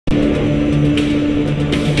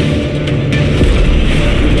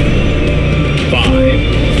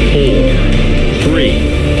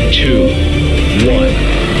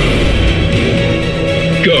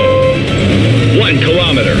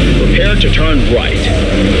prepare to turn right.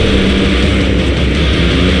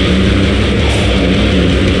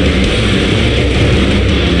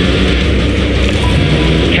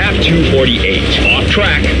 Cap 248, off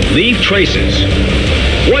track, leave traces.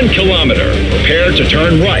 1 kilometer, prepare to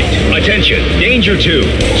turn right. Attention, danger 2,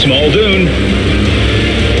 small dune.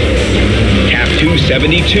 Cap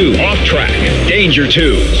 272, off track, danger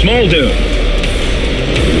 2, small dune.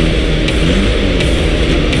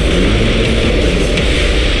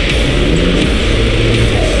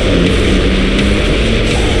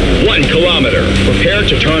 1 kilometer, prepare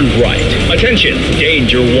to turn right. Attention,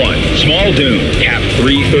 danger 1, small dune. Cap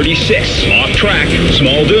 336, off track,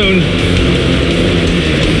 small dune.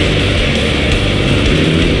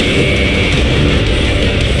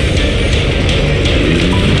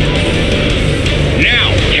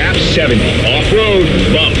 Now, cap 70, off-road,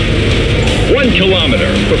 bump. 1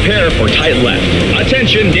 kilometer, prepare for tight left.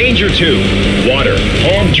 Attention, danger 2, water,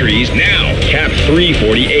 palm trees, now, cap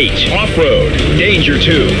 348, off-road, danger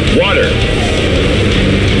 2, water.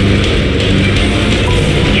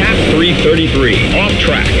 Cap 333, off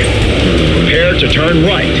track, prepare to turn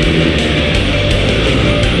right.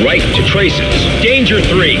 Right to traces, danger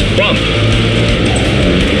 3, bump.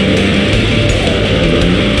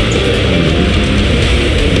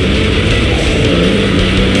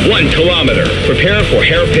 1 kilometer, prepare for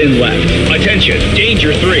hairpin left. Attention,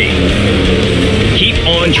 danger 3. Keep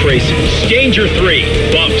on traces. Danger 3,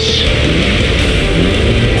 bumps.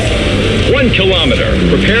 1 kilometer,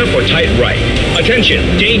 prepare for tight right. Attention,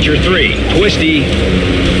 danger 3, twisty.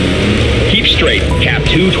 Keep straight, cap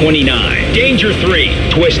 229. Danger 3,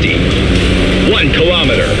 twisty. 1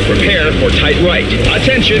 kilometer, prepare for tight right.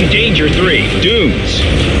 Attention, danger 3, dunes.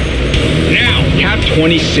 Now, cap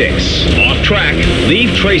 26, off track,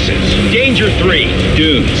 leave traces. Danger 3,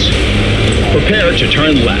 dunes. Prepare to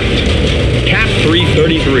turn left. Cap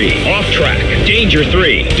 333, off track, danger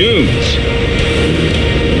 3, dunes.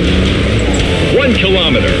 1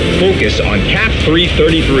 kilometer, focus on cap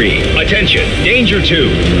 333. Attention, danger 2,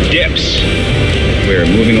 dips. We're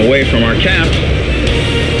moving away from our cap.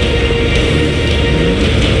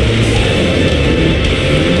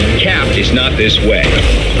 Cap is not this way.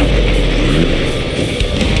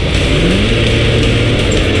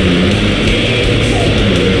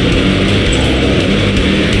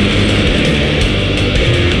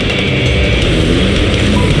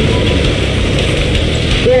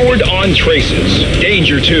 Forward on traces.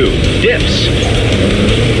 Danger 2. Dips.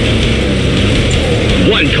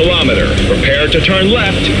 1 kilometer. Prepare to turn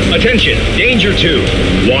left. Attention. Danger 2.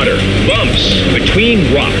 Water. Bumps.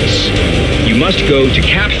 Between rocks. You must go to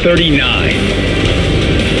cap 39.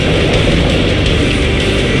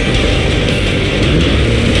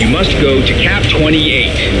 You must go to cap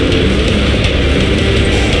 28.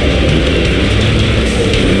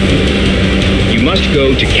 You must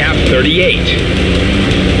go to cap 38.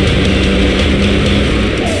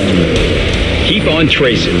 Keep on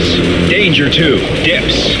traces. Danger 2.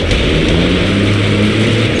 Dips.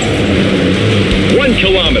 1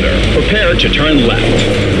 kilometer. Prepare to turn left.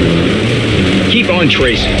 Keep on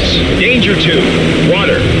traces. Danger 2.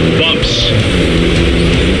 Water. Bumps.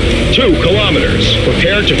 2 kilometers.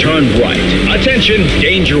 Prepare to turn right. Attention.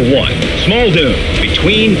 Danger 1. Small dune.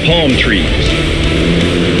 Between palm trees.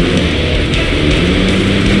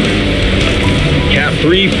 Cap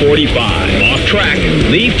 345. Off track.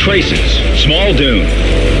 Leave traces. Small dune.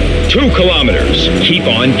 2 kilometers. Keep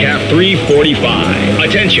on cap 345.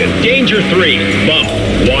 Attention. Danger 3. Bump.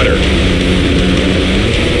 Water.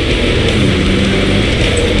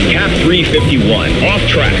 Cap 351. Off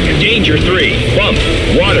track. Danger 3. Bump.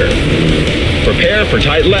 Water. Prepare for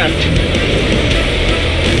tight left.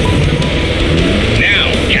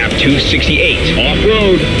 Now, cap 268.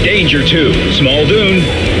 Off-road. Danger 2. Small dune.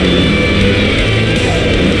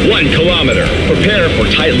 1 kilometer. Prepare for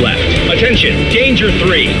tight left. Attention. Danger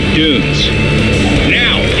 3. Dunes.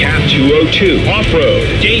 Now, cap 202. Off-road.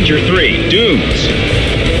 Danger 3. Dunes.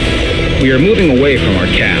 We are moving away from our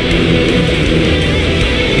cap.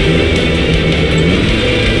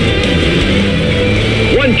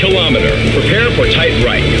 1 kilometer. Prepare for tight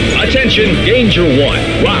right. Attention. Danger 1.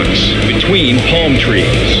 Rocks. Between palm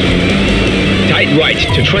trees. Tight right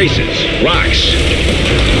to traces. Rocks.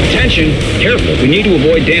 Attention, careful, we need to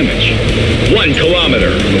avoid damage. 1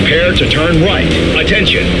 kilometer, prepare to turn right.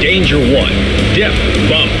 Attention, danger 1. Dip,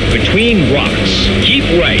 bump, between rocks. Keep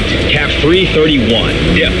right, cap 331.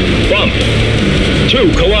 Dip, bump.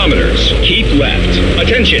 2 kilometers, keep left.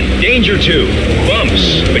 Attention, danger 2.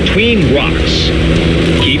 Bumps, between rocks.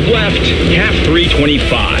 Keep left, cap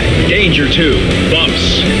 325. Danger 2.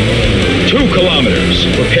 Bumps. 2 kilometers.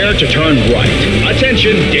 Prepare to turn right.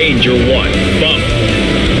 Attention, danger 1. Bump.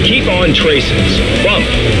 Keep on traces. Bump.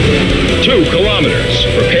 2 kilometers.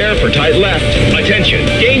 Prepare for tight left. Attention,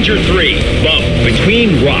 danger 3. Bump.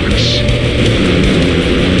 Between rocks.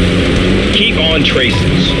 Keep on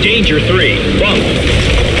traces. Danger 3. Bump.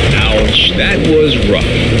 Ouch, that was rough.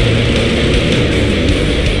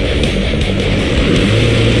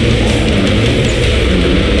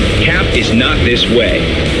 Cap is not this way.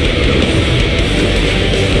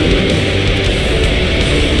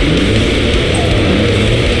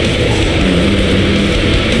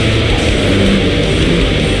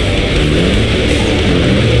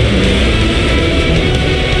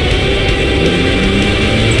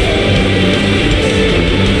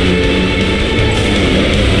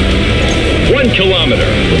 Kilometer.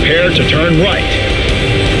 Prepare to turn right.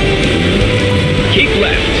 Keep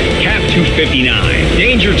left. Cap 259.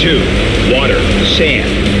 Danger 2. Water. Sand.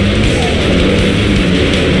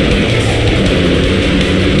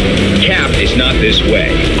 Cap is not this way.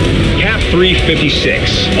 Cap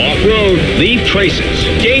 356. Off-road. Leave traces.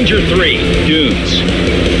 Danger 3. Dunes.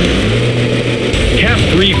 Cap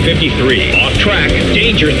 353. Off track.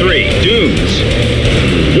 Danger 3. Dunes.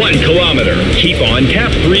 1 kilometer. Keep on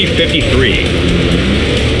Cap 353.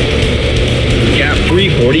 Cap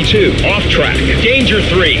 342. Off track. Danger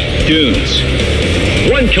 3. Dunes.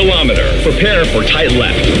 1 kilometer. Prepare for tight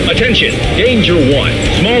left. Attention. Danger 1.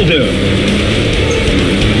 Small dune.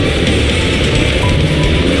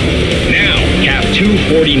 Now, Cap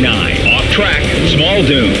 249. Off track. Small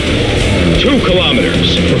dune. 2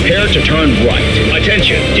 kilometers. Prepare to turn right.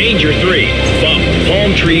 Attention. Danger 3. Bump.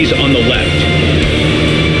 Palm trees on the left.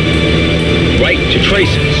 Right to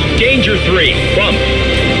traces. Danger 3. Bump.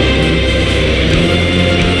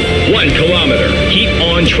 1 kilometer. Keep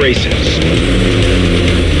on traces.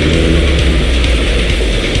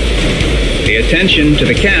 Pay attention to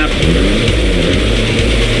the cap.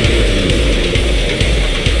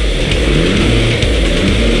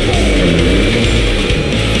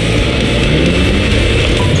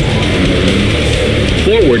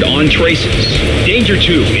 Forward on traces. Danger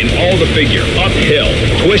 2 in all the figure. Uphill.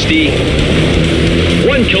 Twisty.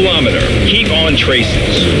 1 kilometer. Keep on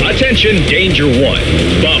traces. Attention, danger 1.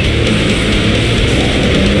 Bump.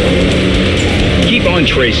 Keep on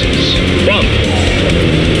traces. Bump.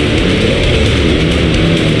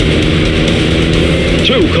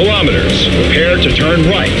 2 kilometers. Prepare to turn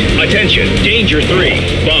right. Attention, danger 3.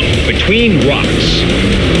 Bump. Between rocks.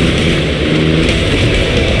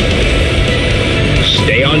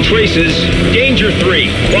 Stay on traces. Danger 3.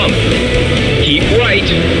 Bump. Keep right.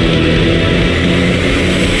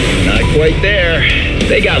 Not quite there.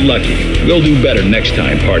 They got lucky. We'll do better next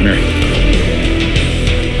time, partner.